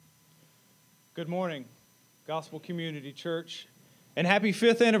Good morning, Gospel Community Church, and happy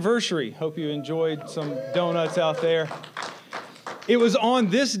 5th anniversary. Hope you enjoyed some donuts out there. It was on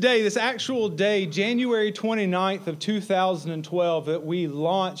this day, this actual day, January 29th of 2012, that we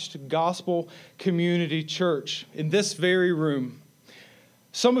launched Gospel Community Church in this very room.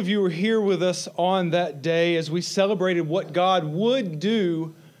 Some of you were here with us on that day as we celebrated what God would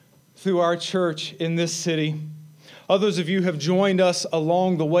do through our church in this city. Others of you have joined us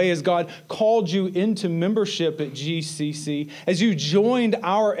along the way as God called you into membership at GCC, as you joined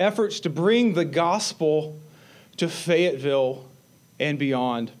our efforts to bring the gospel to Fayetteville and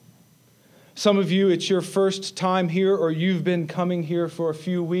beyond. Some of you, it's your first time here, or you've been coming here for a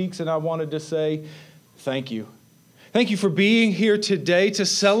few weeks, and I wanted to say thank you. Thank you for being here today to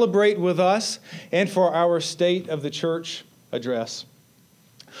celebrate with us and for our State of the Church address.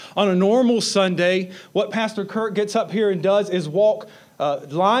 On a normal Sunday, what Pastor Kurt gets up here and does is walk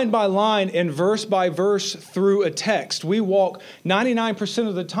line by line and verse by verse through a text. We walk 99%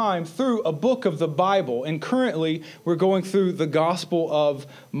 of the time through a book of the Bible, and currently we're going through the Gospel of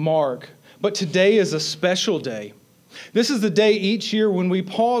Mark. But today is a special day. This is the day each year when we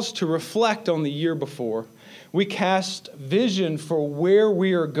pause to reflect on the year before. We cast vision for where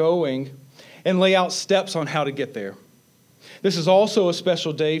we are going and lay out steps on how to get there. This is also a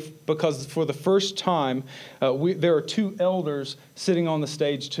special day because for the first time, there are two elders sitting on the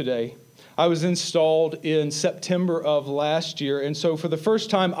stage today. I was installed in September of last year, and so for the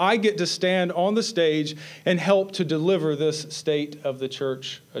first time, I get to stand on the stage and help to deliver this State of the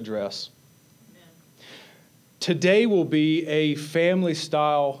Church address. Amen. Today will be a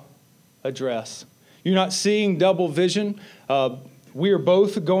family-style address. You're not seeing double vision. We are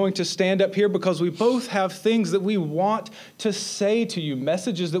both going to stand up here because we both have things that we want to say to you,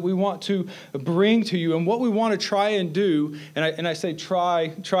 messages that we want to bring to you. And what we want to try and do, and I say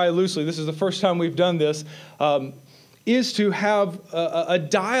try loosely, this is the first time we've done this, is to have a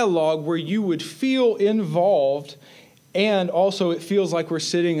dialogue where you would feel involved, and also it feels like we're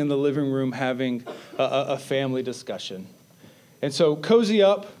sitting in the living room having a family discussion. And so cozy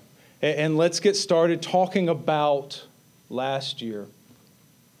up and let's get started talking about last year.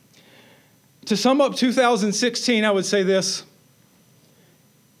 To sum up 2016, I would say this: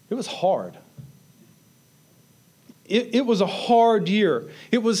 it was hard. It was a hard year.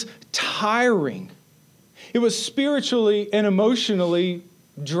 It was tiring. It was spiritually and emotionally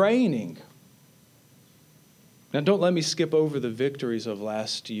draining. Now, don't let me skip over the victories of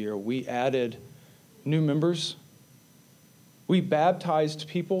last year. We added new members. We baptized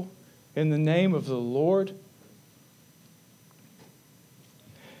people in the name of the Lord.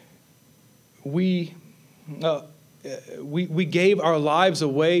 We gave our lives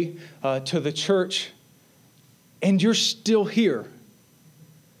away to the church, and you're still here.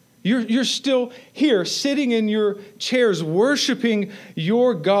 You're still here, sitting in your chairs, worshiping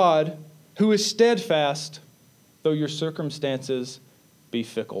your God who is steadfast, though your circumstances be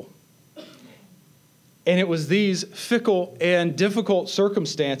fickle. And it was these fickle and difficult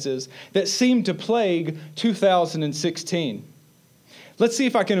circumstances that seemed to plague 2016. Let's see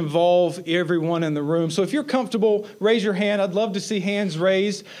if I can involve everyone in the room. So if you're comfortable, raise your hand. I'd love to see hands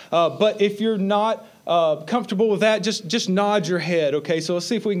raised. But if you're not comfortable with that, just nod your head, okay? So let's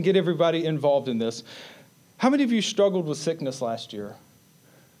see if we can get everybody involved in this. How many of you struggled with sickness last year?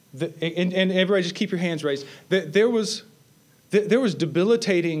 And everybody just keep your hands raised. There was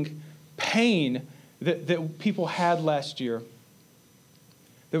debilitating pain that people had last year.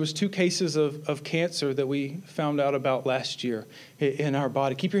 There was 2 cases of cancer that we found out about last year in our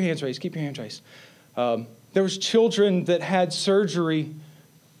body. Keep your hands raised. Keep your hands raised. There was children that had surgery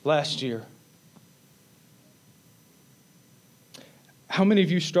last year. How many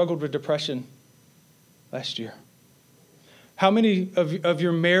of you struggled with depression last year? How many of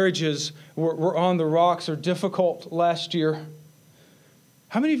your marriages were on the rocks or difficult last year?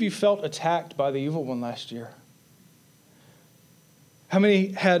 How many of you felt attacked by the evil one last year? How many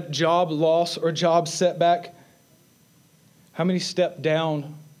had job loss or job setback? How many stepped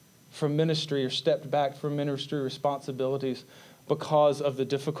down from ministry or stepped back from ministry responsibilities because of the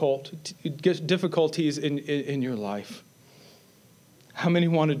difficulties in your life? How many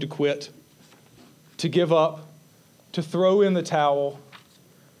wanted to quit, to give up, to throw in the towel,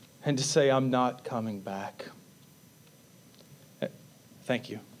 and to say, I'm not coming back? Thank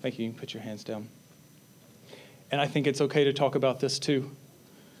you. Thank you. You can put your hands down. And I think it's okay to talk about this too.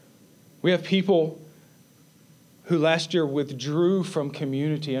 We have people who last year withdrew from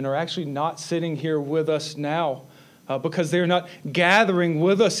community and are actually not sitting here with us now because they're not gathering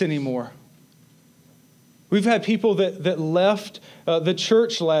with us anymore. We've had people that left the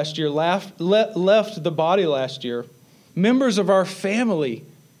church last year, left the body last year. Members of our family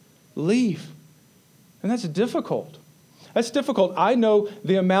leave. And that's difficult. That's difficult. I know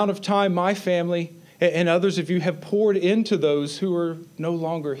the amount of time my family and others of you have poured into those who are no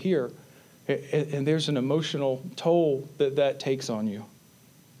longer here. And there's an emotional toll that takes on you.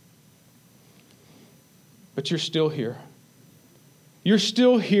 But you're still here. You're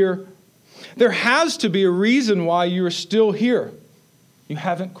still here. There has to be a reason why you're still here. You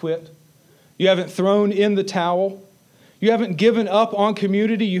haven't quit. You haven't thrown in the towel. You haven't given up on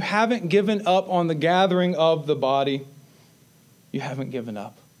community. You haven't given up on the gathering of the body. You haven't given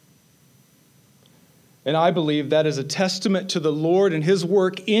up. And I believe that is a testament to the Lord and His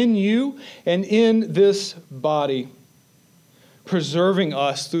work in you and in this body, preserving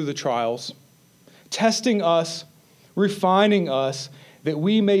us through the trials, testing us, refining us, that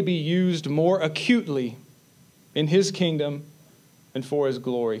we may be used more acutely in His kingdom and for His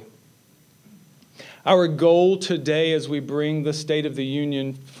glory. Our goal today as we bring the State of the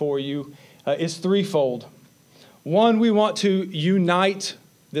Union for you is threefold. One, we want to unite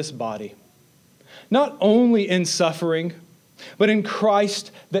this body, not only in suffering, but in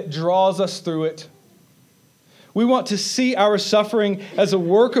Christ that draws us through it. We want to see our suffering as a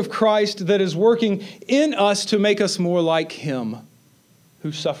work of Christ that is working in us to make us more like Him,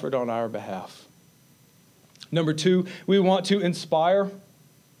 who suffered on our behalf. Number two, we want to inspire.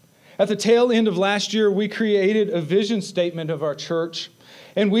 At the tail end of last year, we created a vision statement of our church,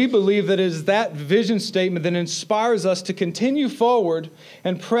 and we believe that it is that vision statement that inspires us to continue forward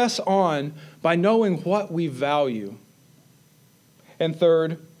and press on by knowing what we value. And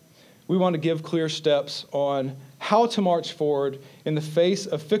third, we want to give clear steps on how to march forward in the face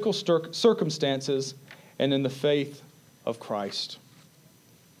of fickle circumstances and in the faith of Christ.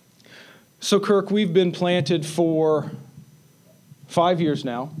 So, Kirk, we've been planted for 5 years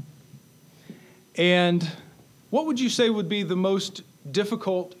now. And what would you say would be the most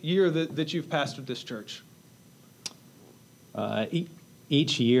difficult year that you've pastored this church?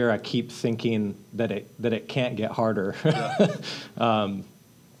 Each year I keep thinking that it can't get harder,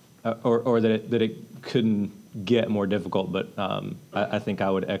 or that it couldn't get more difficult. But I think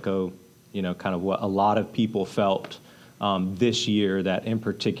I would echo, kind of what a lot of people felt this year, that in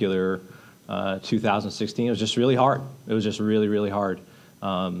particular 2016 was just really hard. It was just really, really hard.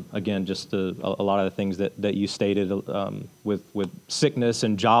 Again, just a lot of the things that you stated with sickness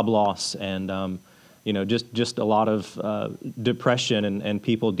and job loss and, just a lot of depression and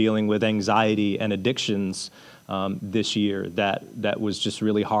people dealing with anxiety and addictions this year that was just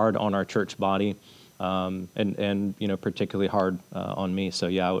really hard on our church body and particularly hard on me. So,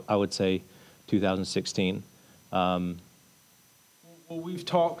 yeah, I would say 2016. Well, we've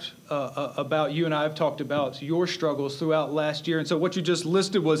talked about, you and I have talked about your struggles throughout last year. And so what you just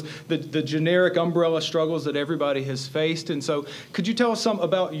listed was the generic umbrella struggles that everybody has faced. And so could you tell us some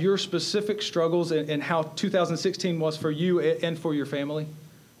about your specific struggles and how 2016 was for you and for your family?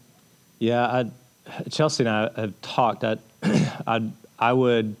 Yeah, Chelsea and I have talked. I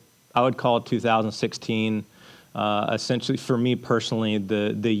would call 2016 essentially, for me personally,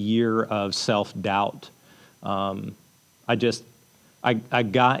 the year of self-doubt. I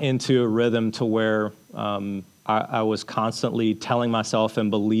got into a rhythm to where I was constantly telling myself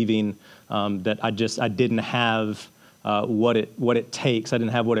and believing that I didn't have what it takes. I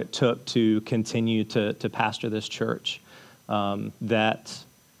didn't have what it took to continue to pastor this church. That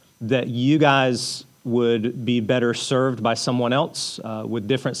you guys would be better served by someone else with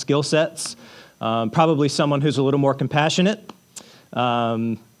different skill sets. Probably someone who's a little more compassionate.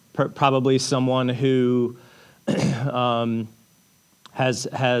 Probably someone who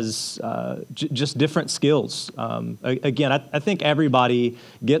has just different skills. Again, I think everybody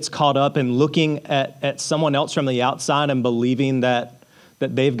gets caught up in looking at someone else from the outside and believing that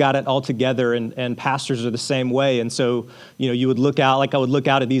they've got it all together, and pastors are the same way. And so, you would look out, like I would look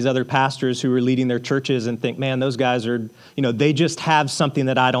out at these other pastors who were leading their churches and think, man, those guys are, they just have something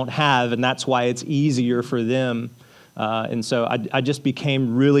that I don't have, and that's why it's easier for them. And so I just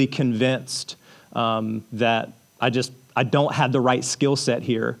became really convinced that I don't have the right skill set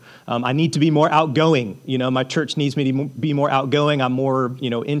here. I need to be more outgoing. My church needs me to be more outgoing. I'm more,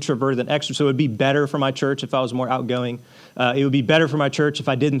 introverted than extrovert. So it would be better for my church if I was more outgoing. It would be better for my church if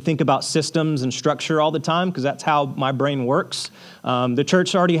I didn't think about systems and structure all the time, because that's how my brain works. The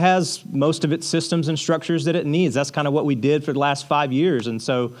church already has most of its systems and structures that it needs. That's kind of what we did for the last 5 years. And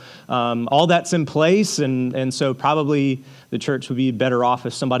so all that's in place. And so probably the church would be better off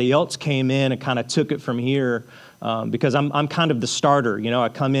if somebody else came in and kind of took it from here. because I'm kind of the starter. You know, I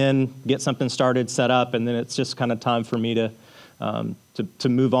come in, get something started, set up, and then it's just kind of time for me to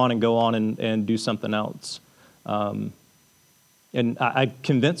move on and go on and do something else. And I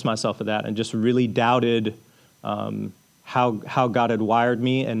convinced myself of that and just really doubted how God had wired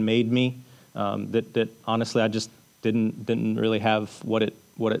me and made me. That honestly I just didn't really have what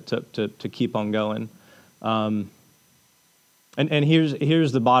it took to keep on going. And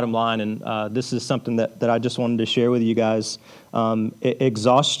here's the bottom line, and this is something that I just wanted to share with you guys.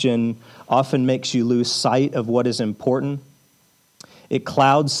 Exhaustion often makes you lose sight of what is important. It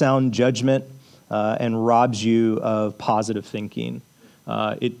clouds sound judgment and robs you of positive thinking.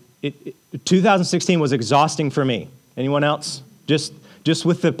 2016 was exhausting for me. Anyone else? Just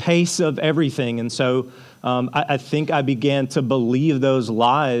with the pace of everything. And so I think I began to believe those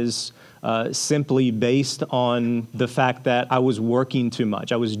lies simply based on the fact that I was working too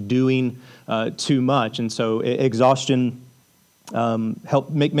much. I was doing too much. And so exhaustion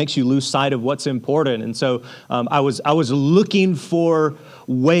makes you lose sight of what's important. And so I was looking for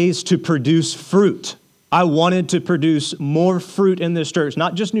ways to produce fruit. I wanted to produce more fruit in this church,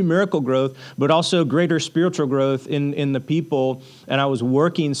 not just numerical growth, but also greater spiritual growth in the people. And I was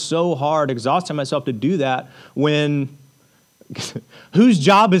working so hard, exhausting myself to do that when whose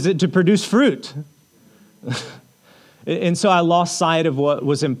job is it to produce fruit? And so I lost sight of what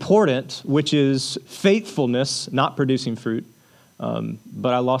was important, which is faithfulness, not producing fruit.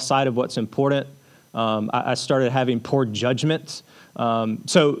 But I lost sight of what's important. I started having poor judgment.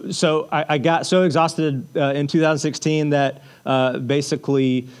 So I got so exhausted in 2016 that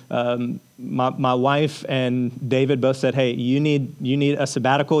basically my wife and David both said, "Hey, you need a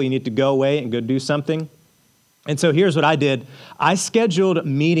sabbatical. You need to go away and go do something." And so here's what I did. I scheduled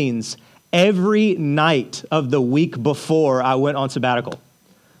meetings every night of the week before I went on sabbatical.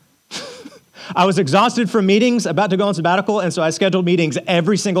 I was exhausted from meetings, about to go on sabbatical, and so I scheduled meetings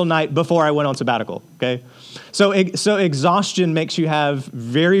every single night before I went on sabbatical, okay? So exhaustion makes you have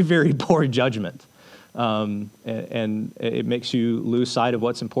very, very poor judgment, and it makes you lose sight of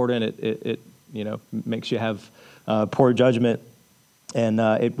what's important. It makes you have poor judgment, and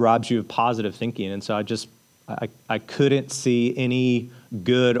it robs you of positive thinking. And so I couldn't see any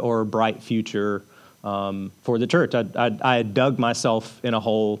good or bright future for the church. I had dug myself in a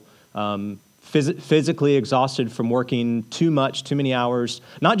hole, physically exhausted from working too many hours,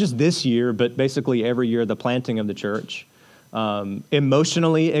 not just this year, but basically every year of the planting of the church.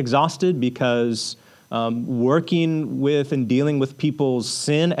 Emotionally exhausted because working with and dealing with people's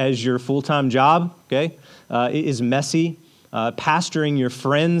sin as your full-time job, okay, is messy. Pastoring your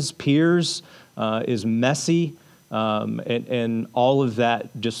friends, peers, is messy. And all of that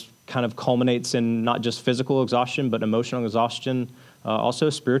just kind of culminates in not just physical exhaustion, but emotional exhaustion, also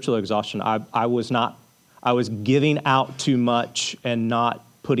spiritual exhaustion. I was giving out too much and not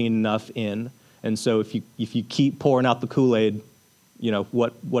putting enough in. And so if you keep pouring out the Kool-Aid, you know,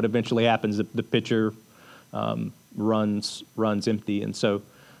 what eventually happens, the pitcher runs empty. And so,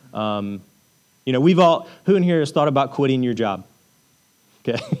 who in here has thought about quitting your job?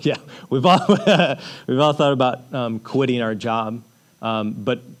 Okay, yeah, we've all thought about quitting our job,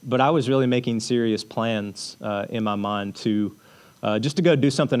 but I was really making serious plans in my mind to just to go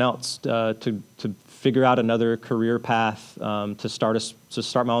do something else, to figure out another career path, to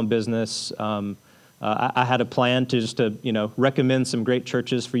start my own business. I had a plan to recommend some great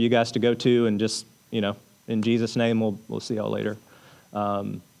churches for you guys to go to, and just in Jesus' name we'll see y'all later.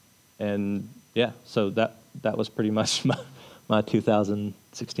 And yeah, so that was pretty much my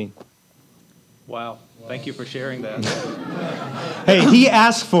 2016. Wow. Thank you for sharing that. Hey, he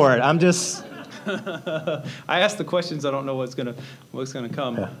asked for it. I'm just... I asked the questions. I don't know what's gonna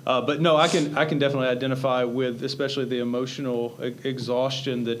come. Yeah. But no, I can definitely identify with especially the emotional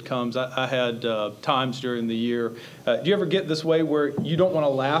exhaustion that comes. I had times during the year. Do you ever get this way where you don't want to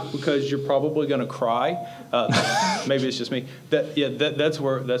laugh because you're probably going to cry? Maybe it's just me. That's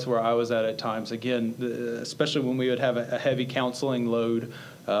where I was at times. Again, especially when we would have a heavy counseling load.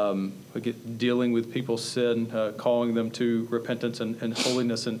 Dealing with people's sin, calling them to repentance and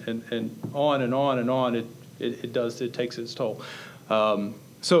holiness, and on and on and on. It takes its toll.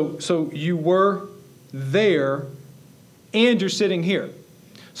 So you were there, and you're sitting here.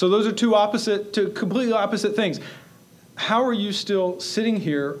 So those are two completely opposite things. How are you still sitting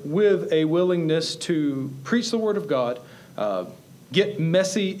here with a willingness to preach the Word of God, get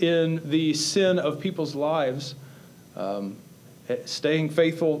messy in the sin of people's lives? Staying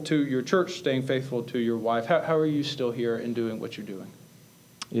faithful to your church, staying faithful to your wife. How are you still here and doing what you're doing?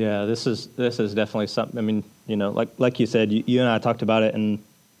 Yeah, this is definitely something. I mean, like you said, you and I talked about it, and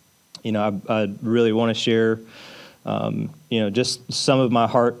I really want to share, just some of my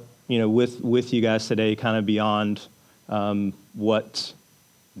heart, with you guys today, kind of beyond what,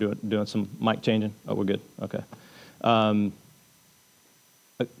 doing some mic changing? Oh, we're good. Okay.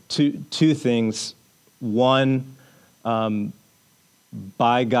 Two things. One,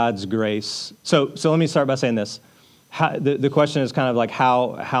 by God's grace. So let me start by saying this. The question is kind of like,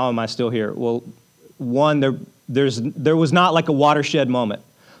 how am I still here? Well, one, there was not like a watershed moment.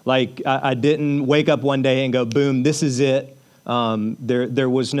 Like I didn't wake up one day and go, boom, this is it. There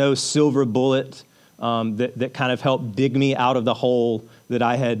was no silver bullet that kind of helped dig me out of the hole that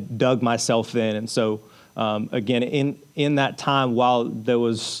I had dug myself in. And so again, in that time, while there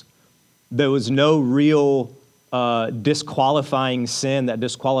was no real disqualifying sin that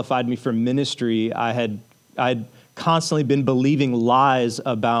disqualified me from ministry, I'd constantly been believing lies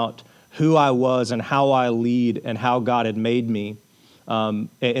about who I was and how I lead and how God had made me.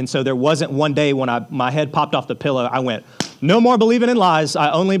 And so there wasn't one day when my head popped off the pillow, I went, no more believing in lies.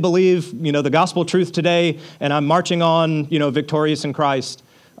 I only believe, the gospel truth today, and I'm marching on, victorious in Christ.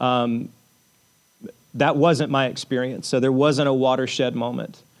 That wasn't my experience. So there wasn't a watershed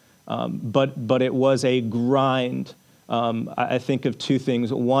moment. But it was a grind. I think of two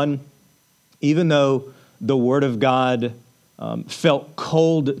things. One, even though the Word of God felt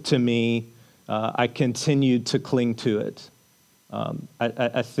cold to me, I continued to cling to it.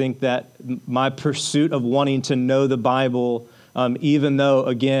 I think that my pursuit of wanting to know the Bible, even though,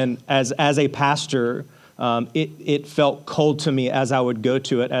 again, as a pastor, it felt cold to me as I would go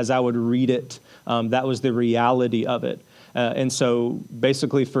to it, as I would read it. That was the reality of it. And so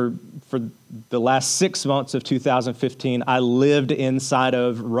basically for the last 6 months of 2015, I lived inside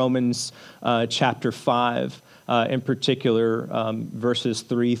of Romans chapter 5, in particular, verses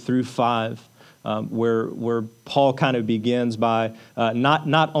 3 through 5. Where Paul kind of begins by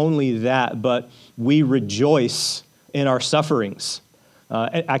not only that, but we rejoice in our sufferings.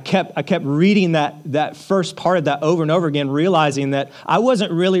 I kept reading that first part of that over and over again, realizing that I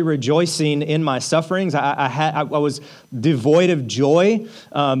wasn't really rejoicing in my sufferings. I was devoid of joy,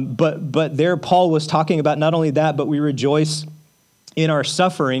 but there Paul was talking about not only that, but we rejoice in our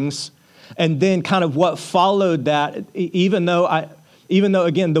sufferings, and then kind of what followed that, even though,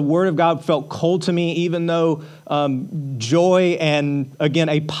 again, the Word of God felt cold to me, even though joy and, again,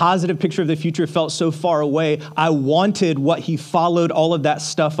 a positive picture of the future felt so far away, I wanted what he followed all of that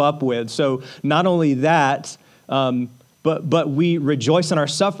stuff up with. So not only that, but we rejoice in our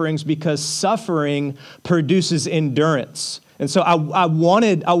sufferings because suffering produces endurance. And so I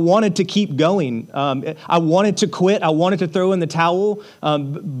wanted to keep going. I wanted to quit. I wanted to throw in the towel,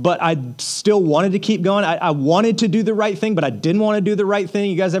 but I still wanted to keep going. I wanted to do the right thing, but I didn't want to do the right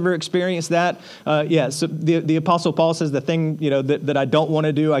thing. You guys ever experienced that? Yeah. So the Apostle Paul says the thing that I don't want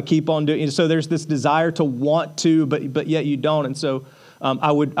to do, I keep on doing. So there's this desire to want to, but yet you don't. And so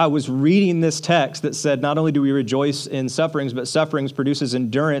I was reading this text that said, not only do we rejoice in sufferings, but sufferings produces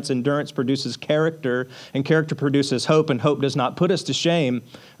endurance, endurance produces character, and character produces hope, and hope does not put us to shame.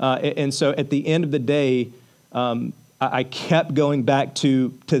 And so at the end of the day, I kept going back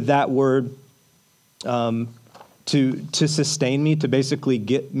to that word to sustain me, to basically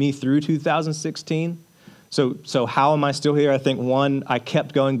get me through 2016. So how am I still here? I think, one, I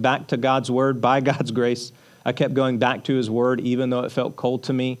kept going back to God's word by God's grace. I kept going back to his word, even though it felt cold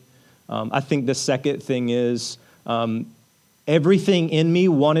to me. I think the second thing is everything in me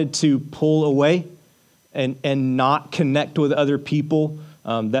wanted to pull away and not connect with other people.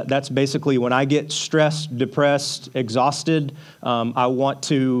 That's basically when I get stressed, depressed, exhausted. I want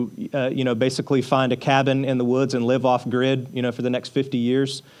to, basically find a cabin in the woods and live off grid, for the next 50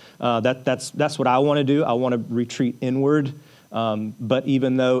 years. That's what I want to do. I want to retreat inward. But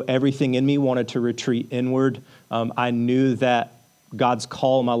even though everything in me wanted to retreat inward, I knew that God's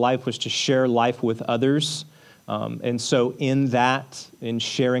call in my life was to share life with others. And so in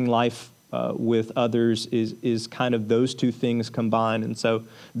sharing life with others is kind of those two things combined. And so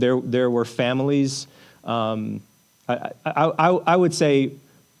there were families. I would say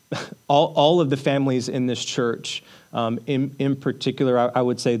all of the families in this church, in particular, I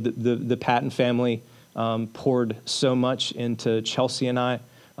would say the Patton family poured so much into Chelsea and I.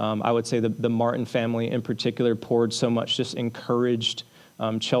 I would say the Martin family in particular poured so much, just encouraged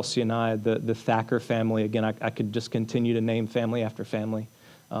Chelsea and I. The Thacker family, again, I could just continue to name family after family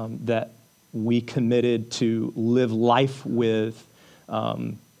that we committed to live life with,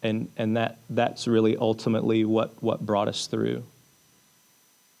 and that's really ultimately what brought us through.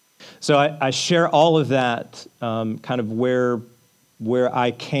 So I share all of that, kind of where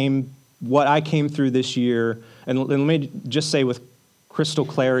I came, what I came through this year, and let me just say with crystal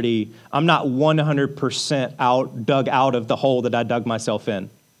clarity. I'm not 100% dug out of the hole that I dug myself in,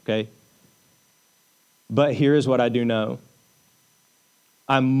 okay? But here's what I do know.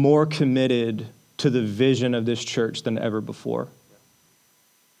 I'm more committed to the vision of this church than ever before,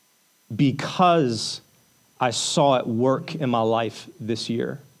 because I saw it work in my life this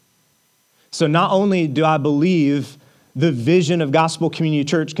year. So not only do I believe the vision of Gospel Community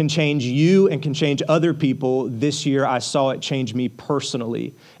Church can change you and can change other people, this year I saw it change me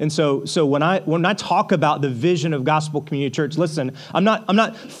personally. And so when I talk about the vision of Gospel Community Church, listen, I'm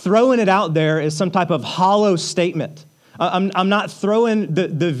not throwing it out there as some type of hollow statement. I'm not throwing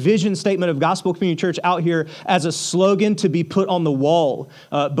the vision statement of Gospel Community Church out here as a slogan to be put on the wall,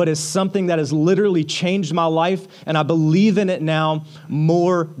 but as something that has literally changed my life, and I believe in it now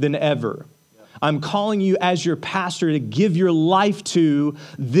more than ever. I'm calling you as your pastor to give your life to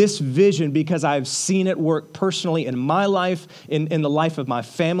this vision because I've seen it work personally in my life, in the life of my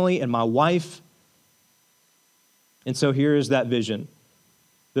family and my wife. And so here is that vision.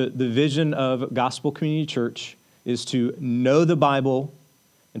 The vision of Gospel Community Church is to know the Bible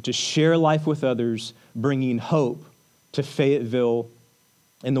and to share life with others, bringing hope to Fayetteville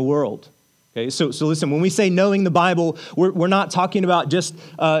and the world. Okay, so listen, when we say knowing the Bible, we're not talking about just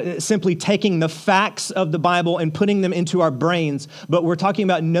simply taking the facts of the Bible and putting them into our brains, but we're talking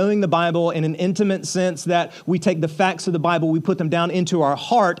about knowing the Bible in an intimate sense that we take the facts of the Bible, we put them down into our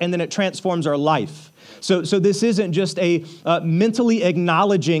heart, and then it transforms our life. So this isn't just a mentally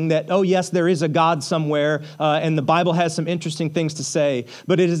acknowledging that, oh, yes, there is a God somewhere, and the Bible has some interesting things to say,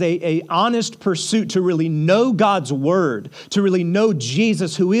 but it is a honest pursuit to really know God's word, to really know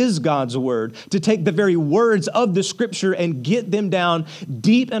Jesus, who is God's word, to take the very words of the scripture and get them down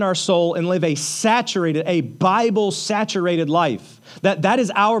deep in our soul and live a Bible-saturated life. That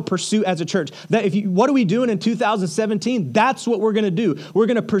is our pursuit as a church. What are we doing in 2017? That's what we're going to do. We're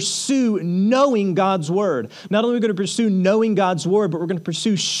going to pursue knowing God's word. Not only are we going to pursue knowing God's word, but we're going to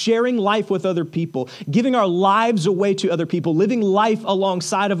pursue sharing life with other people, giving our lives away to other people, living life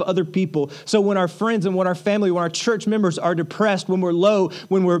alongside of other people. So when our friends and when our family, when our church members are depressed, when we're low,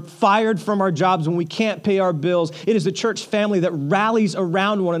 when we're fired from our jobs, when we can't pay our bills, it is the church family that rallies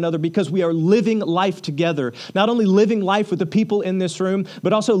around one another because we are living life together. Not only living life with the people in this room,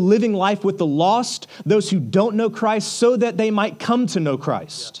 but also living life with the lost, those who don't know Christ, so that they might come to know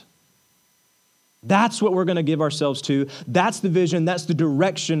Christ. That's what we're going to give ourselves to. That's the vision. That's the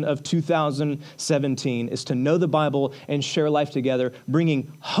direction of 2017, is to know the Bible and share life together,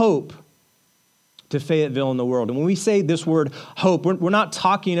 bringing hope to Fayetteville and the world. And when we say this word hope, we're not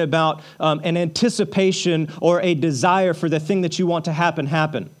talking about an anticipation or a desire for the thing that you want to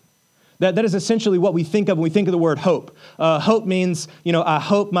happen. That is essentially what we think of when we think of the word hope. Hope means, I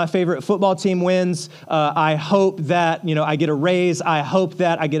hope my favorite football team wins. I hope that, I get a raise. I hope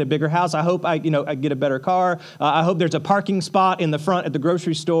that I get a bigger house. I hope I get a better car. I hope there's a parking spot in the front at the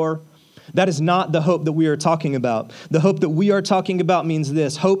grocery store. That is not the hope that we are talking about. The hope that we are talking about means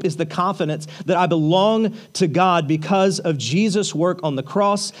this. Hope is the confidence that I belong to God because of Jesus' work on the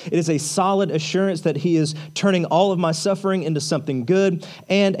cross. It is a solid assurance that he is turning all of my suffering into something good,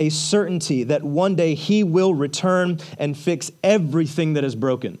 and a certainty that one day he will return and fix everything that is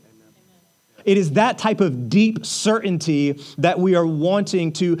broken. It is that type of deep certainty that we are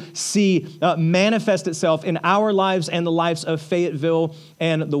wanting to see manifest itself in our lives and the lives of Fayetteville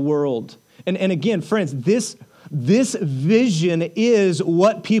and the world. And again, friends, this vision is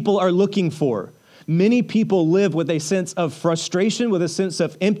what people are looking for. Many people live with a sense of frustration, with a sense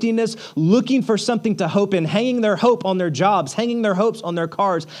of emptiness, looking for something to hope in, hanging their hope on their jobs, hanging their hopes on their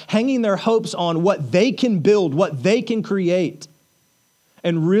cars, hanging their hopes on what they can build, what they can create.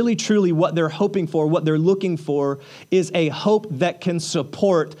 And really, truly, what they're hoping for, what they're looking for, is a hope that can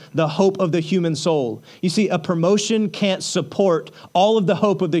support the hope of the human soul. You see, a promotion can't support all of the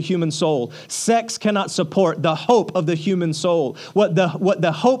hope of the human soul. Sex cannot support the hope of the human soul. What the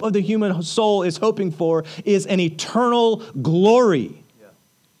hope of the human soul is hoping for is an eternal glory,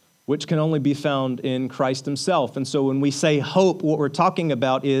 which can only be found in Christ himself. And so when we say hope, what we're talking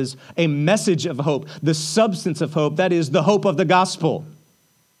about is a message of hope, the substance of hope, that is the hope of the gospel.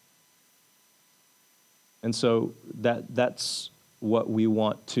 And so that's what we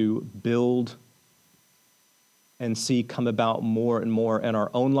want to build and see come about more and more in our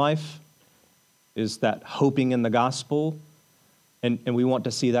own life, is that hoping in the gospel. And we want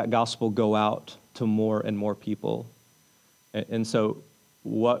to see that gospel go out to more and more people. And so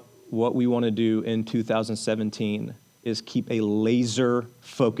what we want to do in 2017 is keep a laser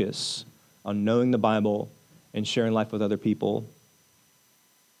focus on knowing the Bible and sharing life with other people,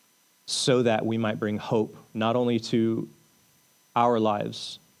 so that we might bring hope not only to our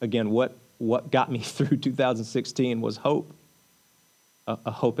lives. Again, what got me through 2016 was hope,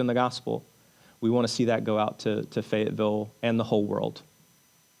 a hope in the gospel. We want to see that go out to Fayetteville and the whole world.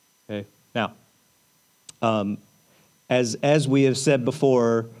 Okay. Now, as we have said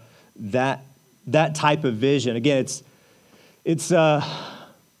before, that type of vision, again, it's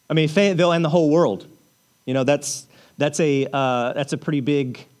Fayetteville and the whole world. You know, that's a pretty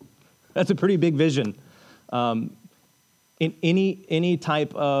big vision. In any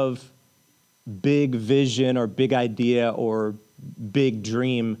type of big vision or big idea or big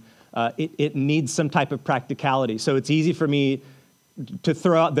dream, it needs some type of practicality. So it's easy for me to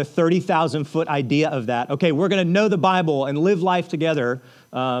throw out the 30,000-foot idea of that. Okay, we're going to know the Bible and live life together,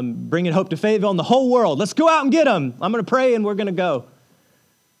 bringing hope to Fayetteville and the whole world. Let's go out and get them. I'm going to pray and we're going to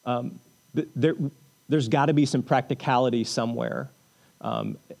go. There's got to be some practicality somewhere.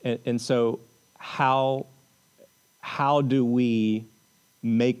 And so how do we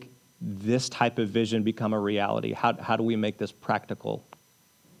make this type of vision become a reality? How do we make this practical?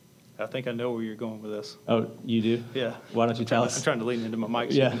 I think I know where you're going with this. Oh, you do? Yeah. Why don't you tell us? I'm trying to lean into my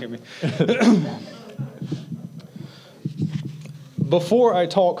mic so Yeah. you can hear me. Before I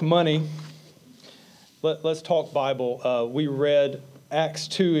talk money, let's talk Bible. We read Acts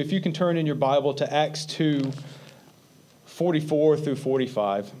 2. If you can turn in your Bible to Acts 2, 44 through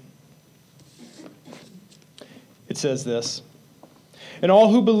 45. It says this: "And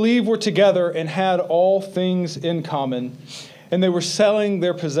all who believed were together and had all things in common, and they were selling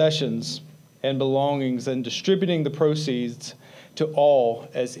their possessions and belongings and distributing the proceeds to all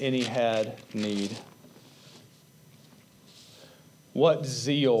as any had need." What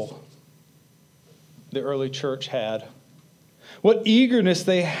zeal the early church had. What eagerness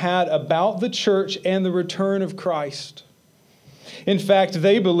they had about the church and the return of Christ. In fact,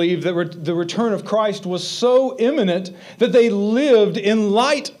 they believed that the return of Christ was so imminent that they lived in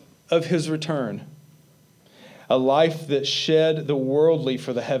light of his return. A life that shed the worldly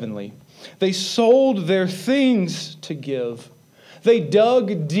for the heavenly. They sold their things to give. They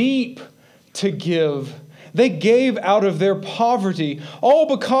dug deep to give. They gave out of their poverty, all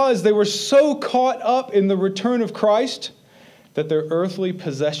because they were so caught up in the return of Christ that their earthly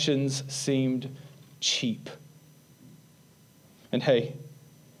possessions seemed cheap. And hey,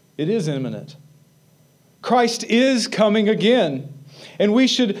 it is imminent. Christ is coming again, and we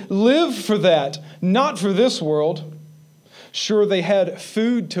should live for that, not for this world. Sure, they had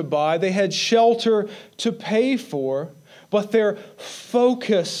food to buy, they had shelter to pay for, but their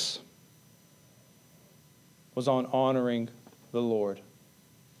focus was on honoring the Lord.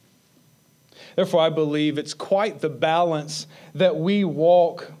 Therefore, I believe it's quite the balance that we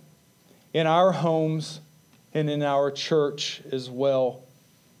walk in our homes and in our church as well.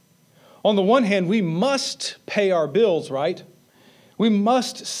 On the one hand, we must pay our bills, right? We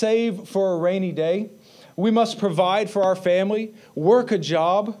must save for a rainy day. We must provide for our family, work a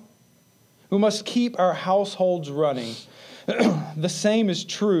job. We must keep our households running. The same is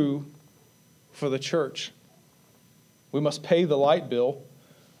true for the church. We must pay the light bill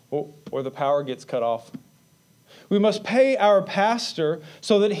or the power gets cut off. We must pay our pastor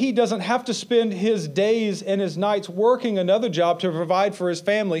so that he doesn't have to spend his days and his nights working another job to provide for his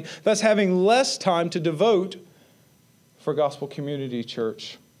family, thus having less time to devote for Gospel Community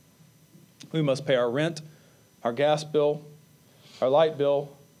Church. We must pay our rent, our gas bill, our light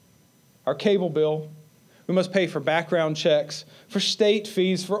bill, our cable bill. We must pay for background checks, for state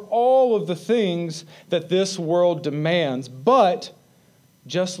fees, for all of the things that this world demands. But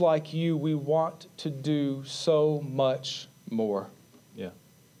just like you, we want to do so much more. Yeah.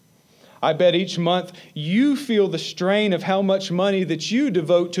 I bet each month you feel the strain of how much money that you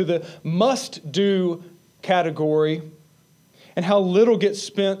devote to the must-do category and how little gets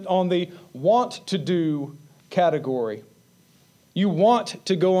spent on the want-to-do category. You want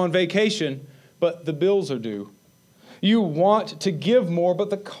to go on vacation, but the bills are due. You want to give more,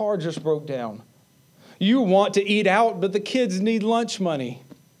 but the car just broke down. You want to eat out, but the kids need lunch money.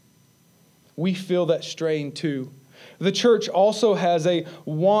 We feel that strain too. The church also has a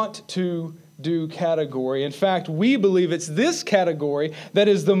want-to-do category. In fact, we believe it's this category that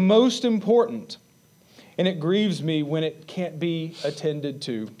is the most important. And it grieves me when it can't be attended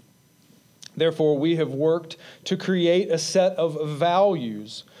to. Therefore, we have worked to create a set of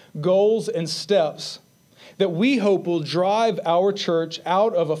values, goals, and steps that we hope will drive our church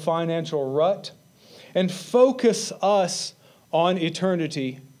out of a financial rut and focus us on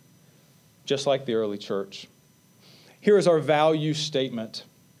eternity, just like the early church. Here is our value statement.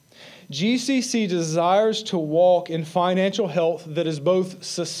 GCC desires to walk in financial health that is both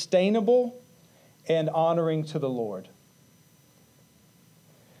sustainable and honoring to the Lord.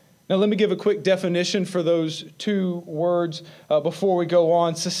 Now, let me give a quick definition for those two words before we go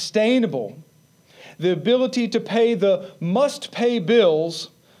on. Sustainable, the ability to pay the must-pay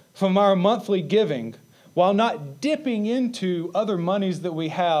bills from our monthly giving while not dipping into other monies that we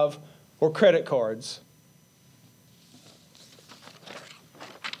have or credit cards.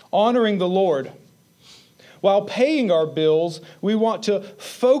 Honoring the Lord. While paying our bills, we want to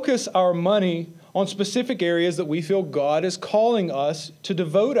focus our money on specific areas that we feel God is calling us to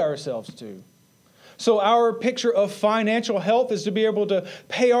devote ourselves to. So our picture of financial health is to be able to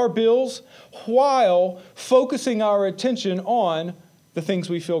pay our bills while focusing our attention on the things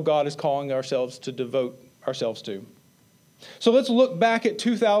we feel God is calling ourselves to devote ourselves to. So let's look back at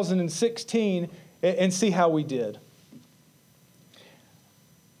 2016 and see how we did.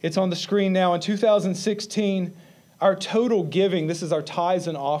 It's on the screen now. In 2016, our total giving, this is our tithes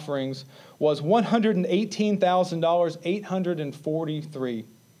and offerings, was $118,843.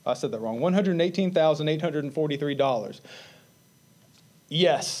 I said that wrong. $118,843.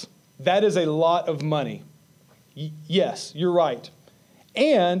 Yes, that is a lot of money. Yes, you're right.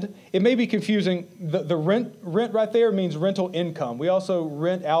 And it may be confusing. The rent right there means rental income. We also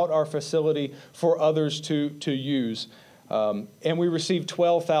rent out our facility for others to use. And we received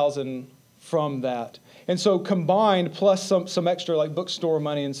 $12,000 from that. And so combined, plus some extra like bookstore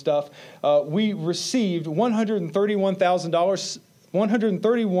money and stuff, we received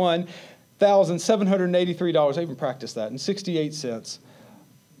 $131,783. I even practiced that, and 68 cents.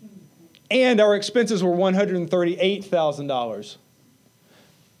 And our expenses were $138,000.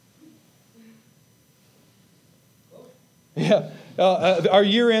 Yeah. Our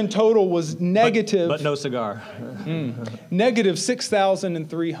year-end total was negative. But no cigar. Negative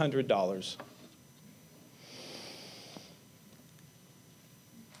 $6,300.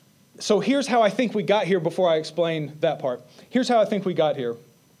 So here's how I think we got here before I explain that part. Here's how I think we got here.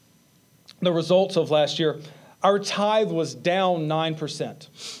 The results of last year. Our tithe was down 9%.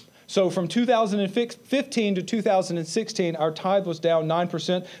 So from 2015 to 2016, our tithe was down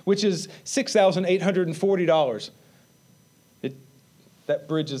 9%, which is $6,840. That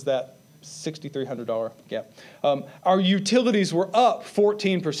bridges that $6,300 gap. Our utilities were up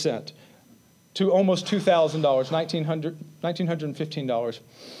 14% to almost $2,000, $1,915.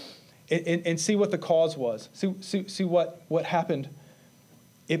 And see what the cause was. See what happened.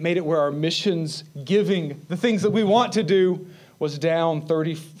 It made it where our missions giving, the things that we want to do, was down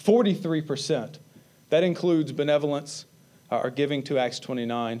 43%. That includes benevolence, our giving to Acts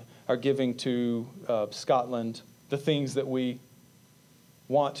 29, our giving to Scotland, the things that we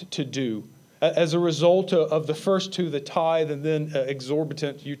want to do. As a result of the first two, the tithe and then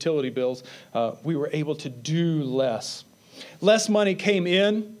exorbitant utility bills, we were able to do less. Less money came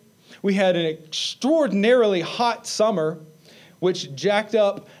in. We had an extraordinarily hot summer, which jacked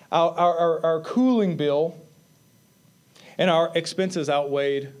up our cooling bill, and our expenses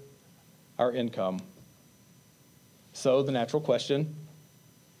outweighed our income. So the natural question,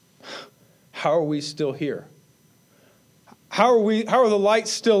 how are we still here? How are the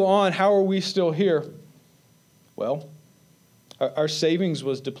lights still on? How are we still here? Well, our savings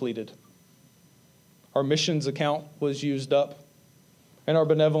was depleted. Our missions account was used up, and our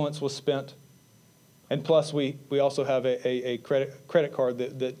benevolence was spent. And plus, we also have a credit card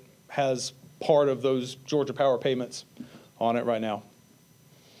that has part of those Georgia Power payments on it right now.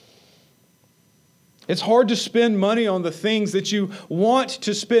 It's hard to spend money on the things that you want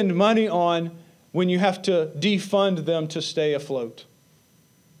to spend money on when you have to defund them to stay afloat.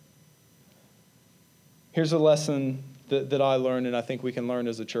 Here's a lesson that I learned, and I think we can learn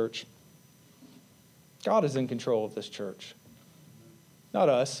as a church. God is in control of this church. Not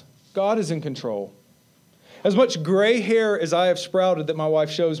us. God is in control. As much gray hair as I have sprouted that my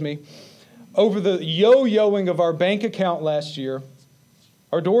wife shows me, over the yo-yoing of our bank account last year,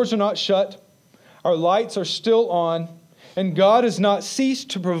 our doors are not shut, our lights are still on, and God has not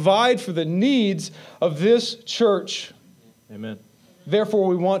ceased to provide for the needs of this church. Amen. Therefore,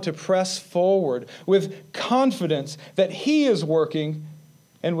 we want to press forward with confidence that He is working,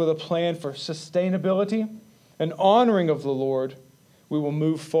 and with a plan for sustainability and honoring of the Lord, we will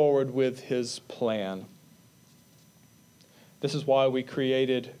move forward with His plan. This is why we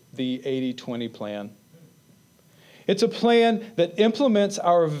created the 80-20 plan. It's a plan that implements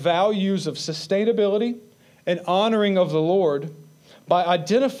our values of sustainability and honoring of the Lord by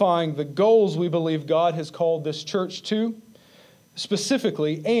identifying the goals we believe God has called this church to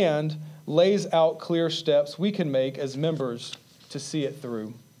specifically, and lays out clear steps we can make as members to see it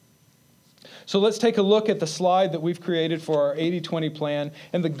through. So let's take a look at the slide that we've created for our 80-20 plan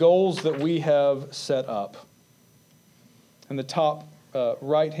and the goals that we have set up. In the top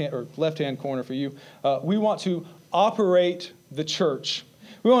right hand or left hand corner for you. We want to operate the church.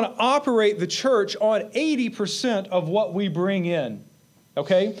 We want to operate the church on 80% of what we bring in.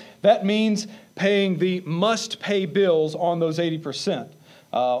 Okay? That means paying the must-pay bills on those 80%.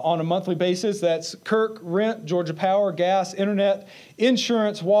 On a monthly basis, that's Kirk, rent, Georgia Power, gas, internet,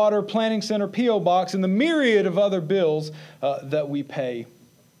 insurance, water, planning center, P.O. box, and the myriad of other bills that we pay.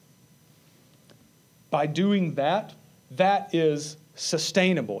 By doing that, that is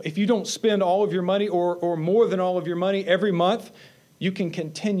sustainable. If you don't spend all of your money or more than all of your money every month, you can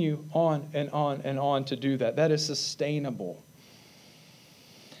continue on and on and on to do that. That is sustainable.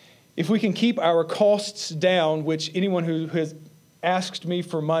 If we can keep our costs down, which anyone who has asked me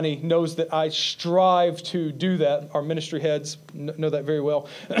for money knows that I strive to do that. Our ministry heads know that very well.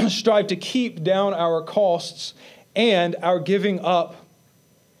 Strive to keep down our costs and our giving up.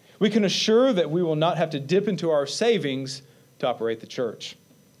 We can assure that we will not have to dip into our savings to operate the church.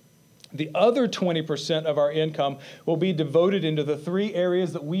 The other 20% of our income will be devoted into the 3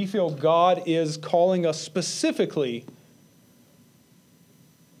 areas that we feel God is calling us specifically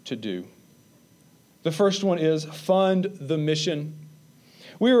to do. The first one is fund the mission.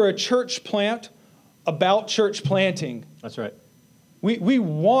 We are a church plant about church planting. That's right. We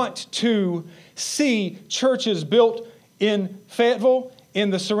want to see churches built in Fayetteville,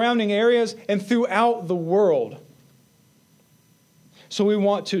 in the surrounding areas, and throughout the world. So we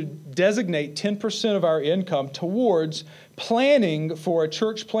want to designate 10% of our income towards planning for a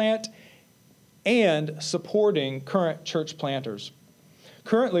church plant and supporting current church planters.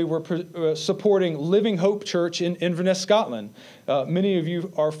 Currently, we're supporting Living Hope Church in Inverness, Scotland. Many of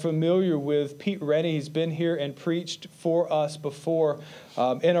you are familiar with Pete Rennie. He's been here and preached for us before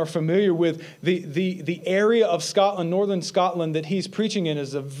and are familiar with the area of Scotland, northern Scotland, that he's preaching in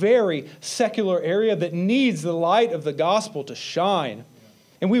is a very secular area that needs the light of the gospel to shine.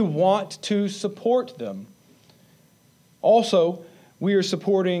 And we want to support them. Also, we are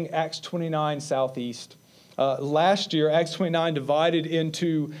supporting Acts 29 Southeast. Last year, Acts 29 divided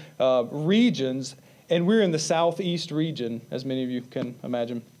into regions, and we're in the southeast region, as many of you can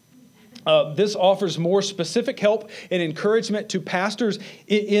imagine. This offers more specific help and encouragement to pastors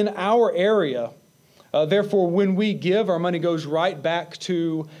in our area. Therefore, when we give, our money goes right back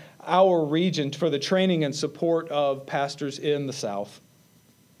to our region for the training and support of pastors in the South.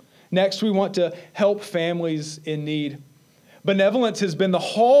 Next, we want to help families in need. Benevolence has been the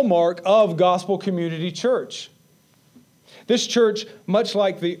hallmark of Gospel Community Church. This church, much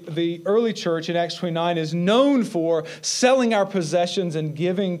like the early church in Acts 29, is known for selling our possessions and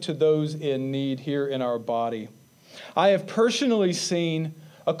giving to those in need here in our body. I have personally seen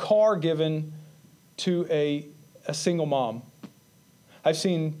a car given to a single mom. I've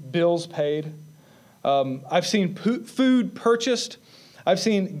seen bills paid. I've seen food purchased. I've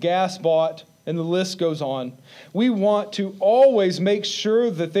seen gas bought. And the list goes on. We want to always make sure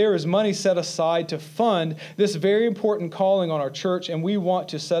that there is money set aside to fund this very important calling on our church, and we want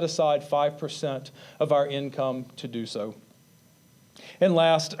to set aside 5% of our income to do so. And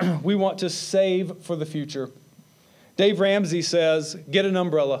last, we want to save for the future. Dave Ramsey says, get an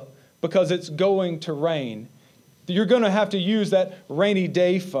umbrella because it's going to rain. You're going to have to use that rainy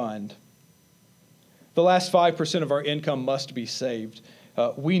day fund. The last 5% of our income must be saved.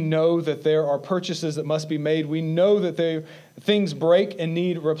 We know that there are purchases that must be made. We know that things break and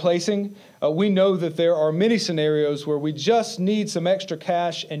need replacing. We know that there are many scenarios where we just need some extra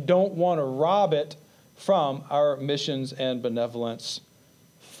cash and don't want to rob it from our missions and benevolence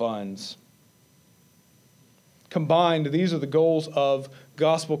funds. Combined, these are the goals of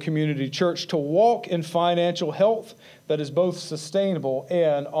Gospel Community Church: to walk in financial health that is both sustainable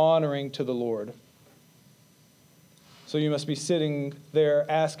and honoring to the Lord. So you must be sitting there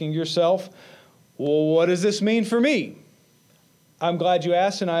asking yourself, well, what does this mean for me? I'm glad you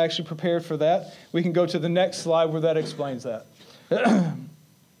asked, and I actually prepared for that. We can go to the next slide where that explains that.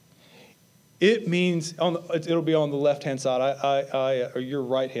 It means, it'll be on the left-hand side, or your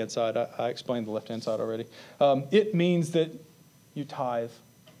right-hand side. I explained the left-hand side already. It means that you tithe.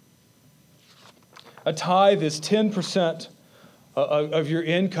 A tithe is 10% of your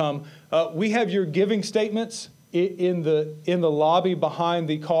income. We have your giving statements in the lobby behind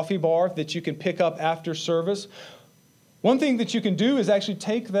the coffee bar that you can pick up after service. One thing that you can do is actually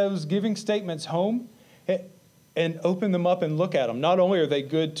take those giving statements home and open them up and look at them. Not only are they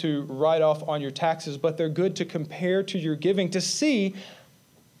good to write off on your taxes, but they're good to compare to your giving to see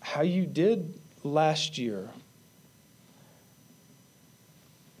how you did last year.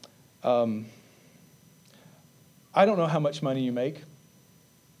 I don't know how much money you make.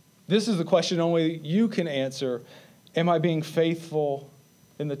 This is the question only you can answer. Am I being faithful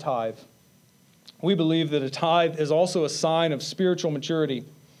in the tithe? We believe that a tithe is also a sign of spiritual maturity.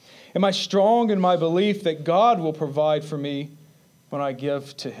 Am I strong in my belief that God will provide for me when I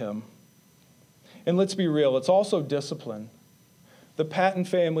give to Him? And let's be real, it's also discipline. The Patton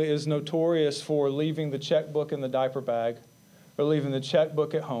family is notorious for leaving the checkbook in the diaper bag or leaving the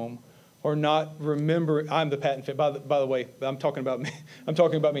checkbook at home or not remembering. I'm the Patton family. By the way, I'm talking about me.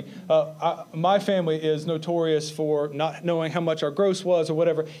 My family is notorious for not knowing how much our gross was or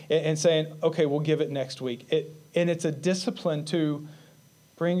whatever and saying, okay, we'll give it next week. And it's a discipline to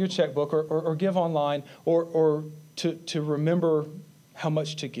bring your checkbook or give online or to remember how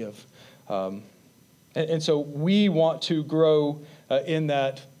much to give. And so we want to grow in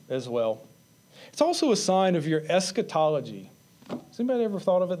that as well. It's also a sign of your eschatology. Has anybody ever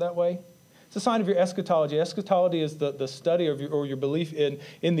thought of it that way? It's a sign of your eschatology. Eschatology is the study of your belief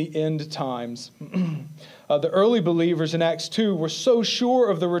in the end times. The early believers in Acts 2 were so sure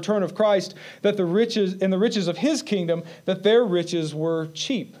of the return of Christ that the riches of His kingdom, that their riches were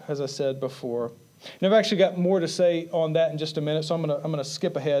cheap, as I said before. And I've actually got more to say on that in just a minute, so I'm gonna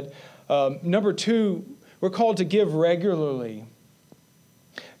skip ahead. Number 2, we're called to give regularly.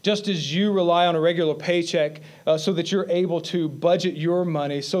 Just as you rely on a regular paycheck so that you're able to budget your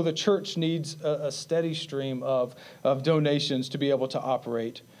money, so the church needs a steady stream of donations to be able to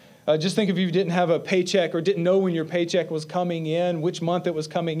operate. Just think if you didn't have a paycheck or didn't know when your paycheck was coming in, which month it was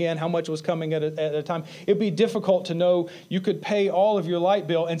coming in, how much was coming at a time. It'd be difficult to know you could pay all of your light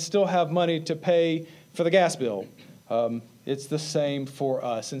bill and still have money to pay for the gas bill. It's the same for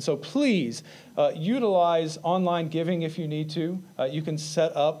us. And so please utilize online giving if you need to. You can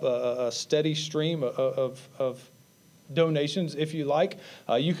set up a steady stream of donations if you like.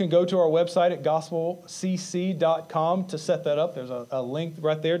 You can go to our website at gospelcc.com to set that up. There's a link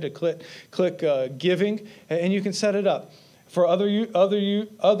right there to click giving, and you can set it up. For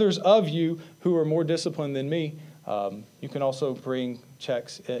others of you who are more disciplined than me, you can also bring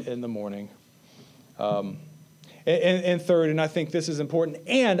checks in the morning. And third, and I think this is important,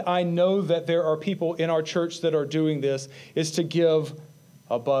 and I know that there are people in our church that are doing this, is to give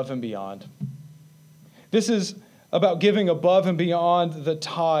above and beyond. This is about giving above and beyond the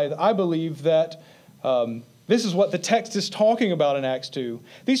tithe. I believe that this is what the text is talking about in Acts 2.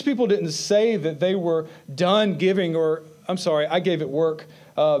 These people didn't say that they were done giving or, I'm sorry, I gave it work.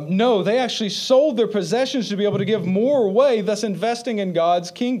 No, they actually sold their possessions to be able to give more away, thus investing in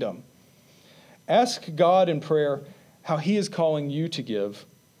God's kingdom. Ask God in prayer how He is calling you to give.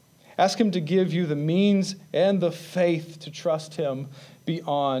 Ask Him to give you the means and the faith to trust Him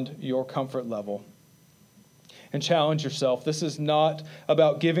beyond your comfort level. And challenge yourself. This is not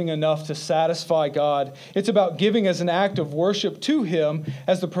about giving enough to satisfy God. It's about giving as an act of worship to Him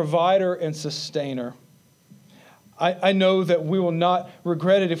as the provider and sustainer. I know that we will not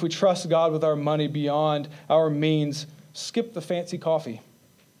regret it if we trust God with our money beyond our means. Skip the fancy coffee.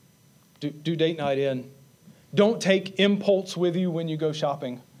 Do date night in. Don't take impulse with you when you go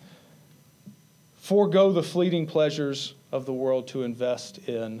shopping. Forego the fleeting pleasures of the world to invest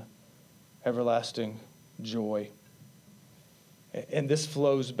in everlasting joy. And this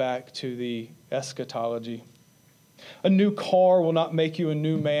flows back to the eschatology. A new car will not make you a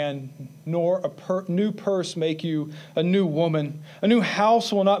new man, nor a new purse make you a new woman. A new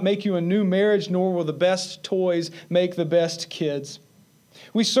house will not make you a new marriage, nor will the best toys make the best kids.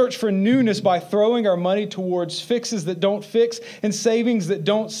 We search for newness by throwing our money towards fixes that don't fix and savings that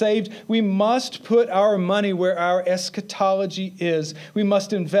don't save. We must put our money where our eschatology is. We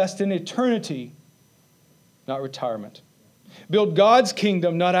must invest in eternity, not retirement. Build God's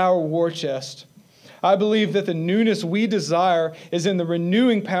kingdom, not our war chest. I believe that the newness we desire is in the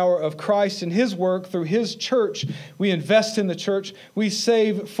renewing power of Christ and His work through His church. We invest in the church. We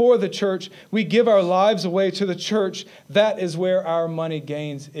save for the church. We give our lives away to the church. That is where our money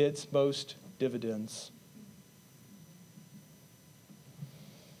gains its most dividends.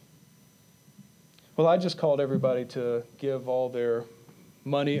 Well, I just called everybody to give all their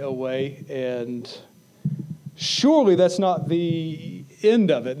money away, and surely that's not the end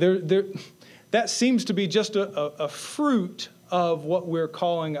of it. That seems to be just a fruit of what we're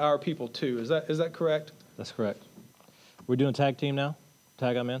calling our people to. Is that correct? That's correct. We're doing tag team now?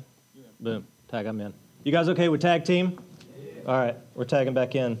 Tag I'm in? Yeah. Boom. Tag I'm in. You guys okay with tag team? Yeah. All right. We're tagging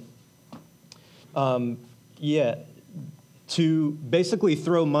back in. To basically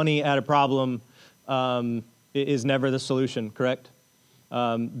throw money at a problem is never the solution, correct?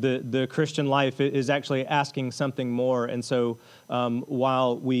 The Christian life is actually asking something more. And so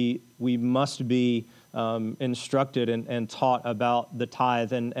while we must be instructed and taught about the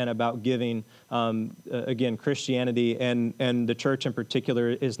tithe and about giving. Again, Christianity and the church in particular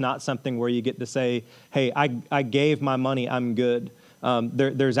is not something where you get to say, hey, I gave my money, I'm good.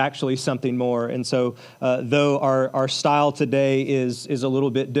 There's actually something more. And so though our style today is a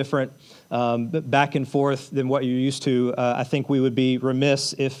little bit different, back and forth than what you're used to, I think we would be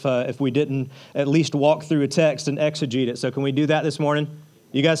remiss if we didn't at least walk through a text and exegete it. So can we do that this morning?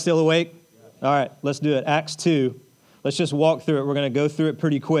 You guys still awake? All right, let's do it. Acts 2. Let's just walk through it. We're going to go through it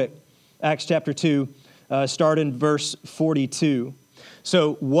pretty quick. Acts chapter 2, start in verse 42.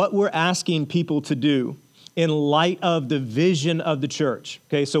 So what we're asking people to do in light of the vision of the church.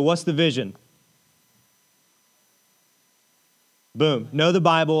 Okay, so what's the vision? Boom. Know the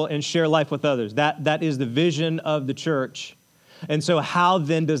Bible and share life with others. That is the vision of the church. And so how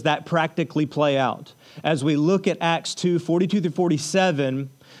then does that practically play out? As we look at Acts 2, 42 through 47,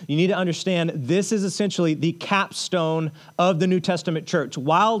 you need to understand this is essentially the capstone of the New Testament church.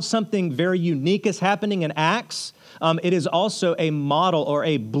 While something very unique is happening in Acts, it is also a model or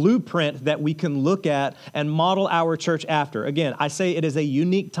a blueprint that we can look at and model our church after. Again, I say it is a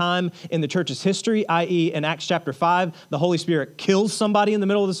unique time in the church's history, i.e. in Acts chapter 5, the Holy Spirit kills somebody in the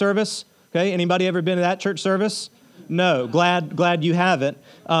middle of the service. Okay, anybody ever been to that church service? No, glad you haven't.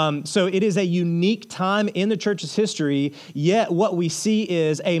 So it is a unique time in the church's history, yet what we see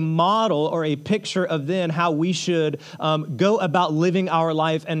is a model or a picture of then how we should go about living our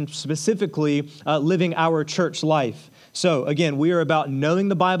life and specifically living our church life. So again, we are about knowing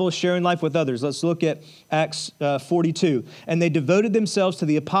the Bible, sharing life with others. Let's look at Acts 42. And they devoted themselves to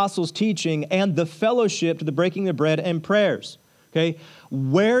the apostles' teaching and the fellowship, to the breaking of bread and prayers. Okay,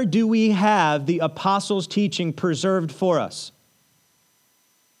 where do we have the apostles' teaching preserved for us?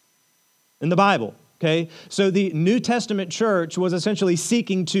 In the Bible, okay? So the New Testament church was essentially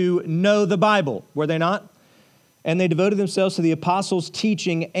seeking to know the Bible, were they not? And they devoted themselves to the apostles'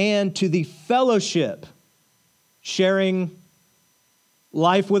 teaching and to the fellowship, sharing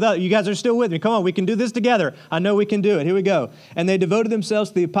life with others. You guys are still with me. Come on, we can do this together. I know we can do it. Here we go. And they devoted themselves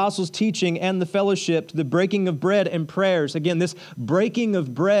to the apostles' teaching and the fellowship, to the breaking of bread and prayers. Again, this breaking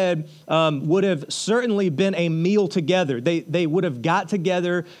of bread would have certainly been a meal together. They would have got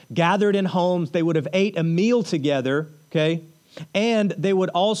together, gathered in homes. They would have ate a meal together, okay? And they would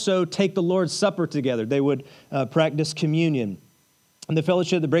also take the Lord's Supper together. They would practice communion. And the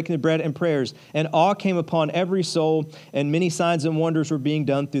fellowship, the breaking of bread and prayers. And awe came upon every soul, and many signs and wonders were being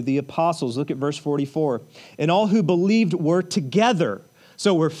done through the apostles. Look at verse 44. And all who believed were together.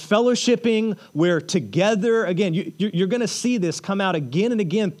 So we're fellowshipping, we're together. Again, you're going to see this come out again and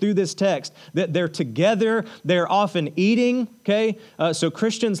again through this text, that they're together, they're often eating, okay? So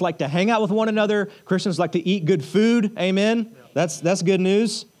Christians like to hang out with one another. Christians like to eat good food, amen? That's good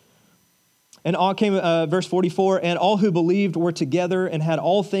news. And all came, verse 44, and all who believed were together and had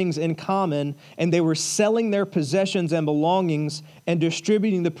all things in common, and they were selling their possessions and belongings and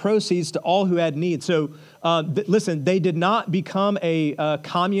distributing the proceeds to all who had need. So listen, they did not become a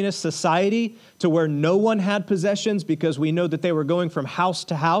communist society to where no one had possessions, because we know that they were going from house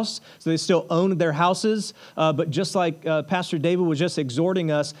to house, so they still owned their houses. But just like Pastor David was just exhorting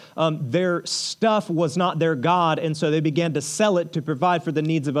us, their stuff was not their God, and so they began to sell it to provide for the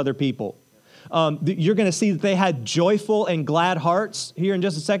needs of other people. You're going to see that they had joyful and glad hearts here in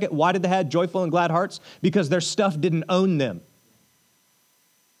just a second. Why did they have joyful and glad hearts? Because their stuff didn't own them.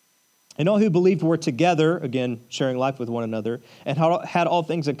 And all who believed were together, again, sharing life with one another, and had all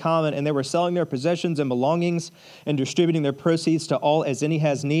things in common, and they were selling their possessions and belongings and distributing their proceeds to all as any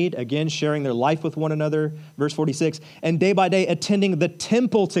has need, again, sharing their life with one another. Verse 46, and day by day attending the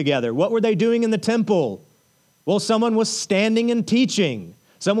temple together. What were they doing in the temple? Well, someone was standing and teaching.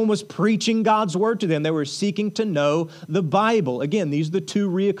 Someone was preaching God's word to them. They were seeking to know the Bible. Again, these are the two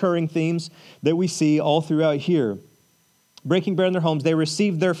reoccurring themes that we see all throughout here. Breaking bread in their homes, they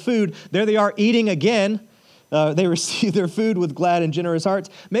received their food. There they are eating again. They received their food with glad and generous hearts.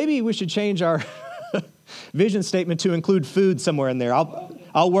 Maybe we should change our vision statement to include food somewhere in there.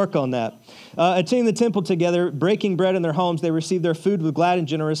 I'll work on that. Attending the temple together, breaking bread in their homes, they received their food with glad and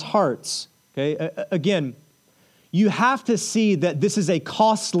generous hearts. Okay, again, you have to see that this is a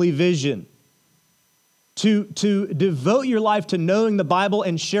costly vision. To devote your life to knowing the Bible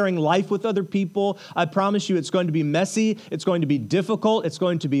and sharing life with other people, I promise you it's going to be messy, it's going to be difficult, it's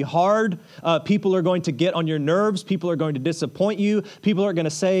going to be hard. People are going to get on your nerves, people are going to disappoint you, people are going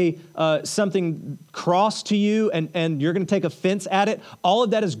to say something cross to you, and you're going to take offense at it. All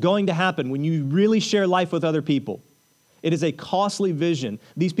of that is going to happen when you really share life with other people. It is a costly vision.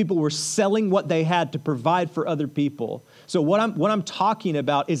 These people were selling what they had to provide for other people. So what I'm talking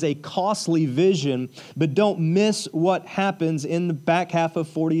about is a costly vision, but don't miss what happens in the back half of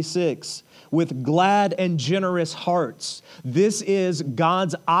 46. With glad and generous hearts. This is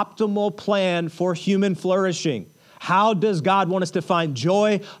God's optimal plan for human flourishing. How does God want us to find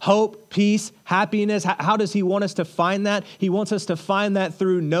joy, hope, peace, happiness? How does he want us to find that? He wants us to find that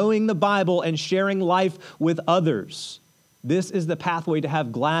through knowing the Bible and sharing life with others. This is the pathway to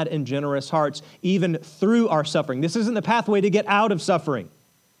have glad and generous hearts, even through our suffering. This isn't the pathway to get out of suffering.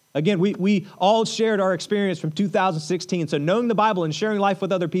 Again, we all shared our experience from 2016. So knowing the Bible and sharing life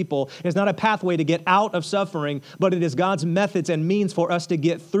with other people is not a pathway to get out of suffering, but it is God's methods and means for us to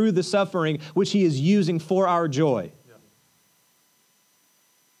get through the suffering, which he is using for our joy. Yeah.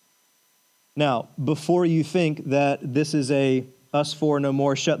 Now, before you think that this is a us four no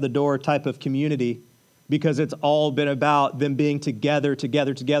more, shut the door type of community, because it's all been about them being together,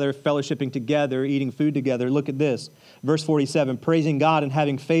 fellowshipping together, eating food together. Look at this. Verse 47, praising God and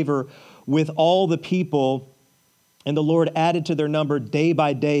having favor with all the people, and the Lord added to their number day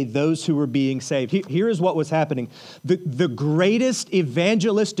by day those who were being saved. Here is what was happening. The greatest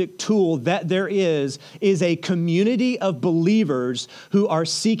evangelistic tool that there is a community of believers who are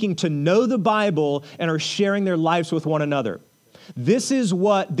seeking to know the Bible and are sharing their lives with one another. This is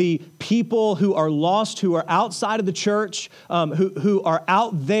what the people who are lost, who are outside of the church, who are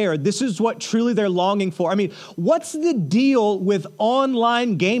out there, this is what truly they're longing for. I mean, what's the deal with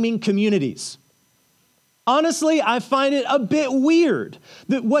online gaming communities? Honestly, I find it a bit weird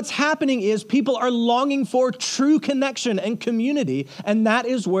that what's happening is people are longing for true connection and community, and that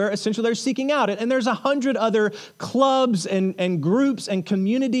is where essentially they're seeking out. And there's 100 other clubs and groups and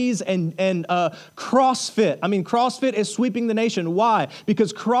communities and CrossFit. I mean, CrossFit is sweeping the nation. Why?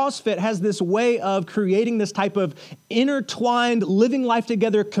 Because CrossFit has this way of creating this type of intertwined, living life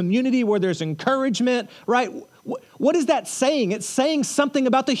together community where there's encouragement, right? What is that saying? It's saying something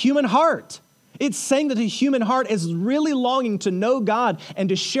about the human heart. It's saying that the human heart is really longing to know God and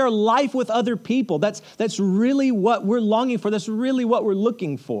to share life with other people. That's really what we're longing for. That's really what we're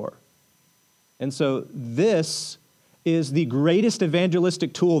looking for. And so this is the greatest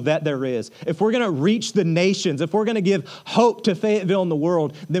evangelistic tool that there is. If we're going to reach the nations, if we're going to give hope to Fayetteville and the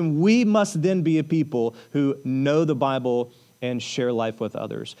world, then we must then be a people who know the Bible and share life with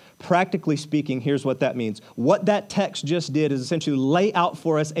others. Practically speaking, here's what that means. What that text just did is essentially lay out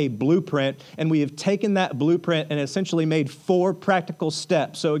for us a blueprint, and we have taken that blueprint and essentially made 4 practical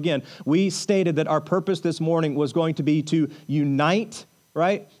steps. So again, we stated that our purpose this morning was going to be to unite,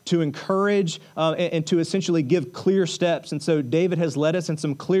 right? To encourage and to essentially give clear steps. And so David has led us in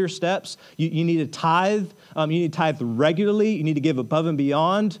some clear steps. You need to tithe. You need to tithe regularly. You need to give above and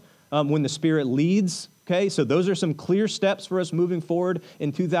beyond when the Spirit leads. Okay, so those are some clear steps for us moving forward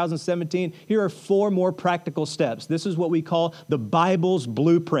in 2017. Here are 4 more practical steps. This is what we call the Bible's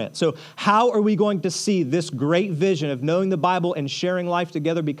blueprint. So how are we going to see this great vision of knowing the Bible and sharing life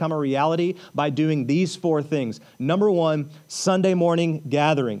together become a reality? By doing these 4 things. Number 1, Sunday morning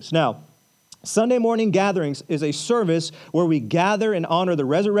gatherings. Now, Sunday morning gatherings is a service where we gather and honor the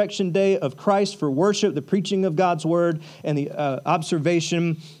resurrection day of Christ for worship, the preaching of God's word, and the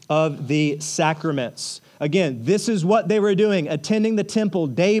observation of the sacraments. Again, this is what they were doing, attending the temple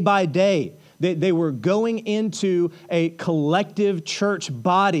day by day. They were going into a collective church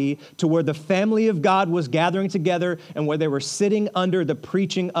body to where the family of God was gathering together and where they were sitting under the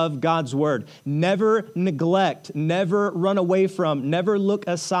preaching of God's word. Never neglect, never run away from, never look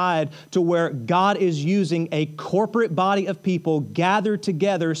aside to where God is using a corporate body of people gathered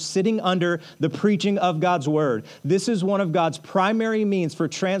together, sitting under the preaching of God's word. This is one of God's primary means for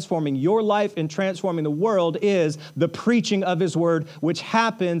transforming your life and transforming the world is the preaching of his word, which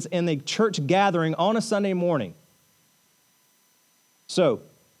happens in the church gathering on a Sunday morning. So,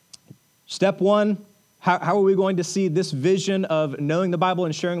 step 1, how are we going to see this vision of knowing the Bible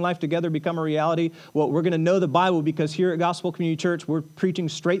and sharing life together become a reality? Well, we're going to know the Bible because here at Gospel Community Church, we're preaching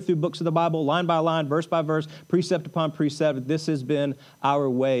straight through books of the Bible, line by line, verse by verse, precept upon precept. This has been our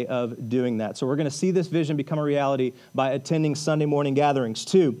way of doing that. So we're going to see this vision become a reality by attending Sunday morning gatherings.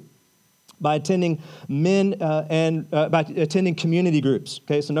 2, by attending by attending community groups.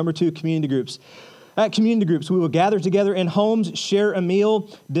 Okay, so number 2, community groups. At community groups, we will gather together in homes, share a meal,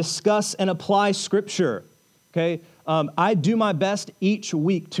 discuss and apply Scripture. Okay, I do my best each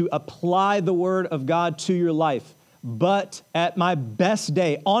week to apply the Word of God to your life. But at my best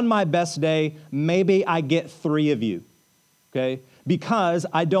day, on my best day, maybe I get 3 of you. Okay, because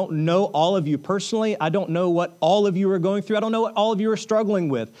I don't know all of you personally. I don't know what all of you are going through. I don't know what all of you are struggling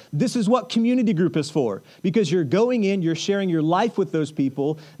with. This is what community group is for, because you're going in, you're sharing your life with those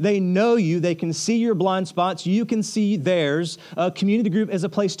people. They know you. They can see your blind spots. You can see theirs. Community group is a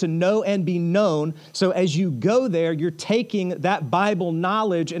place to know and be known. So as you go there, you're taking that Bible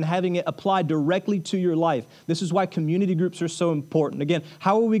knowledge and having it applied directly to your life. This is why community groups are so important. Again,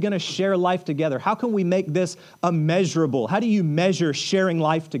 how are we going to share life together? How can we make this immeasurable? How do you measure sharing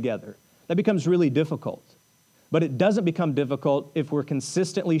life together? That becomes really difficult. But it doesn't become difficult if we're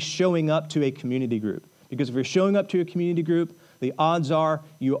consistently showing up to a community group. Because if you're showing up to a community group, the odds are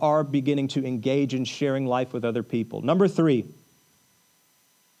you are beginning to engage in sharing life with other people. Number 3,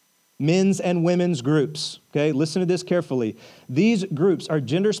 men's and women's groups. Okay, listen to this carefully. These groups are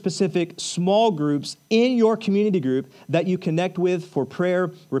gender-specific small groups in your community group that you connect with for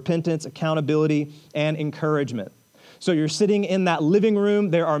prayer, repentance, accountability, and encouragement. So you're sitting in that living room.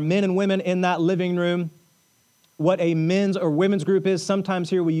 There are men and women in that living room. What a men's or women's group is, sometimes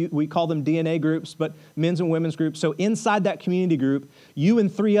here we call them DNA groups, but men's and women's groups. So inside that community group, you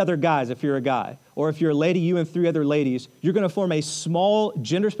and 3 other guys, if you're a guy, or if you're a lady, you and 3 other ladies, you're going to form a small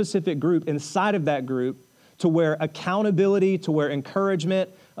gender-specific group inside of that group to where accountability, to where encouragement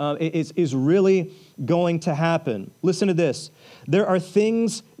is really going to happen. Listen to this. There are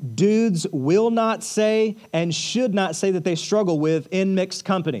things dudes will not say and should not say that they struggle with in mixed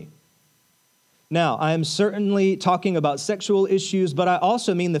company. Now, I am certainly talking about sexual issues, but I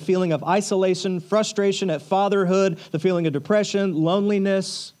also mean the feeling of isolation, frustration at fatherhood, the feeling of depression,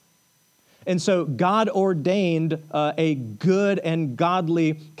 loneliness. And so God ordained a good and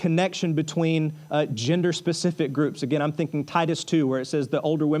godly connection between gender-specific groups. Again, I'm thinking Titus 2, where it says the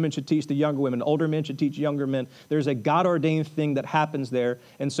older women should teach the younger women, older men should teach younger men. There's a God-ordained thing that happens there.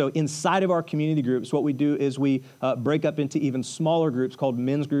 And so inside of our community groups, what we do is we break up into even smaller groups called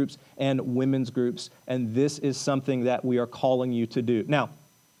men's groups and women's groups. And this is something that we are calling you to do. Now,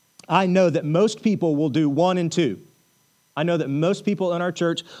 I know that most people will do 1 and 2. I know that most people in our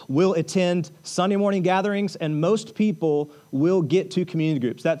church will attend Sunday morning gatherings, and most people will get to community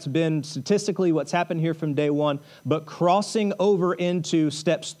groups. That's been statistically what's happened here from day one. But crossing over into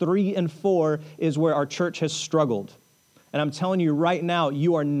steps 3 and 4 is where our church has struggled. And I'm telling you right now,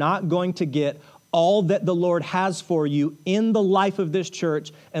 you are not going to get all that the Lord has for you in the life of this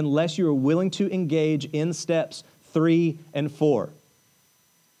church unless you are willing to engage in steps 3 and 4.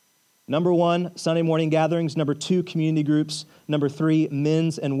 Number 1, Sunday morning gatherings. Number 2, community groups. Number 3,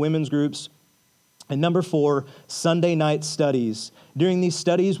 men's and women's groups. And number 4, Sunday night studies. During these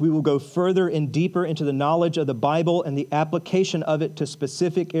studies, we will go further and deeper into the knowledge of the Bible and the application of it to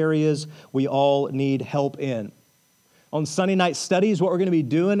specific areas we all need help in. On Sunday night studies, what we're going to be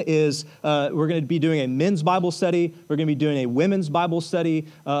doing is we're going to be doing a men's Bible study. We're going to be doing a women's Bible study,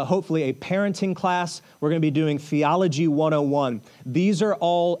 hopefully a parenting class. We're going to be doing Theology 101. These are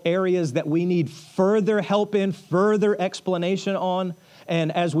all areas that we need further help in, further explanation on.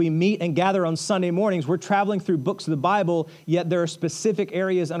 And as we meet and gather on Sunday mornings, we're traveling through books of the Bible, yet there are specific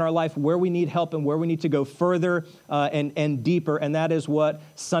areas in our life where we need help and where we need to go further and deeper. And that is what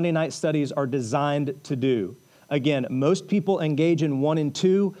Sunday night studies are designed to do. Again, most people engage in 1 and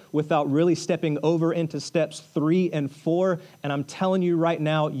 2 without really stepping over into steps 3 and 4. And I'm telling you right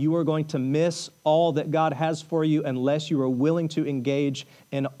now, you are going to miss all that God has for you unless you are willing to engage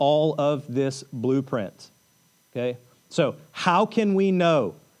in all of this blueprint. Okay? So how can we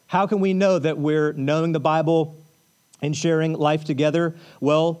know? How can we know that we're knowing the Bible and sharing life together?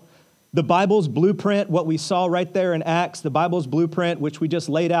 Well, the Bible's blueprint, what we saw right there in Acts, the Bible's blueprint, which we just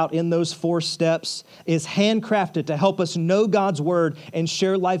laid out in those 4 steps, is handcrafted to help us know God's word and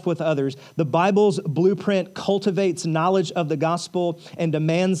share life with others. The Bible's blueprint cultivates knowledge of the gospel and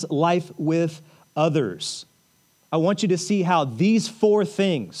demands life with others. I want you to see how these 4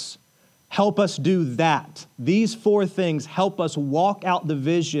 things help us do that. These 4 things help us walk out the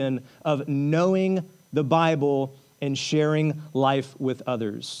vision of knowing the Bible and sharing life with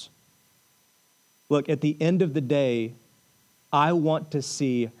others. Look, at the end of the day, I want to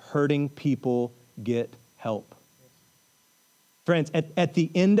see hurting people get help. Friends, at the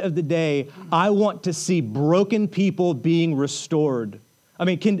end of the day, I want to see broken people being restored. I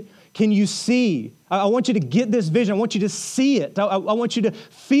mean, can you see? I want you to get this vision. I want you to see it. I want you to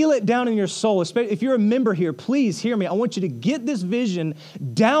feel it down in your soul. Especially if you're a member here, please hear me. I want you to get this vision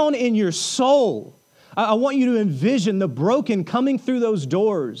down in your soul. I want you to envision the broken coming through those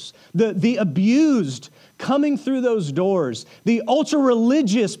doors, the abused coming through those doors, the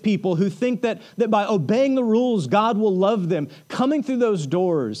ultra-religious people who think that by obeying the rules, God will love them, coming through those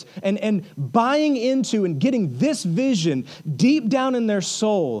doors and buying into and getting this vision deep down in their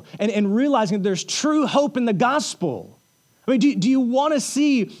soul and realizing that there's true hope in the gospel. I mean, do you want to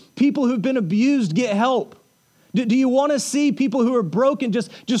see people who've been abused get help? Do you want to see people who are broken,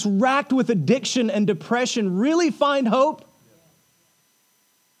 just racked with addiction and depression, really find hope?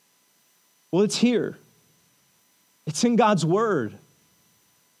 Well, it's here. It's in God's word.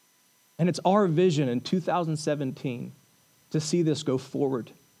 And it's our vision in 2017 to see this go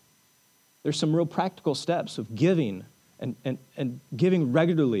forward. There's some real practical steps of giving and giving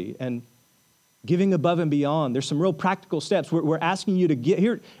regularly and giving above and beyond. There's some real practical steps. We're asking you to get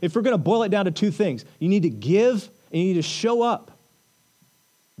here. If we're going to boil it down to two things, you need to give and you need to show up.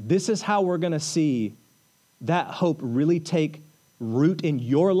 This is how we're going to see that hope really take root in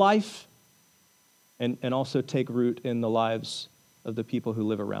your life and also take root in the lives of the people who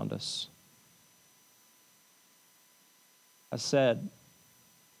live around us. I said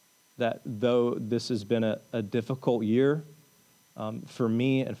that though this has been a difficult year for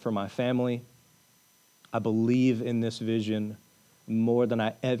me and for my family, I believe in this vision more than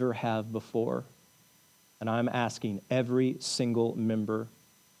I ever have before. And I'm asking every single member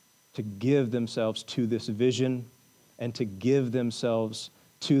to give themselves to this vision and to give themselves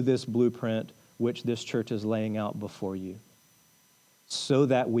to this blueprint which this church is laying out before you, so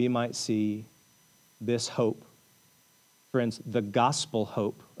that we might see this hope, friends, the gospel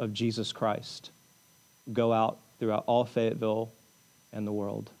hope of Jesus Christ, go out throughout all Fayetteville and the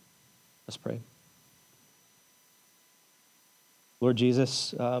world. Let's pray. Lord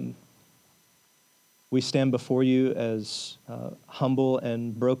Jesus, we stand before you as humble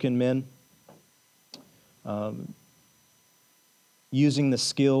and broken men, using the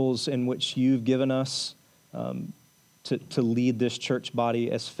skills in which you've given us to lead this church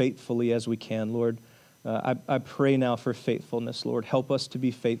body as faithfully as we can. Lord, I pray now for faithfulness, Lord. Help us to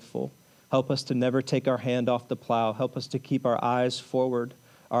be faithful. Help us to never take our hand off the plow. Help us to keep our eyes forward,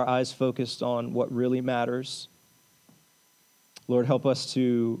 our eyes focused on what really matters. Lord, help us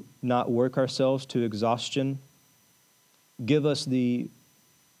to not work ourselves to exhaustion. Give us the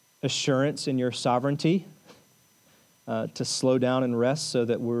assurance in your sovereignty to slow down and rest so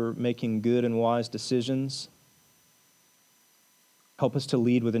that we're making good and wise decisions. Help us to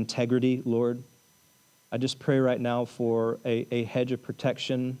lead with integrity, Lord. I just pray right now for a hedge of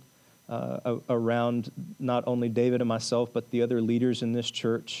protection around not only David and myself, but the other leaders in this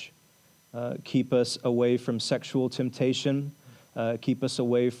church. Keep us away from sexual temptation. Keep us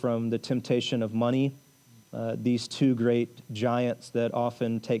away from the temptation of money, these two great giants that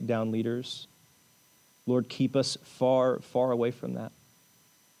often take down leaders. Lord, keep us far, far away from that.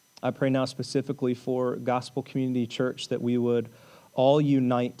 I pray now specifically for Gospel Community Church that we would all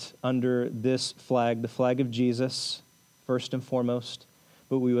unite under this flag, the flag of Jesus, first and foremost,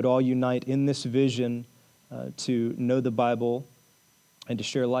 but we would all unite in this vision to know the Bible and to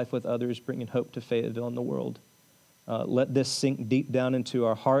share life with others, bringing hope to Fayetteville and the world. Let this sink deep down into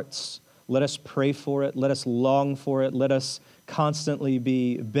our hearts. Let us pray for it. Let us long for it. Let us constantly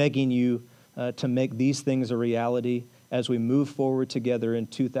be begging you to make these things a reality as we move forward together in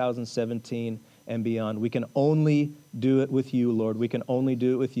 2017 and beyond. We can only do it with you, Lord. We can only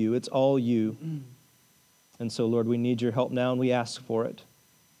do it with you. It's all you. And so, Lord, we need your help now, and we ask for it.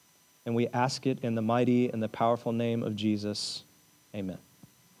 And we ask it in the mighty and the powerful name of Jesus. Amen.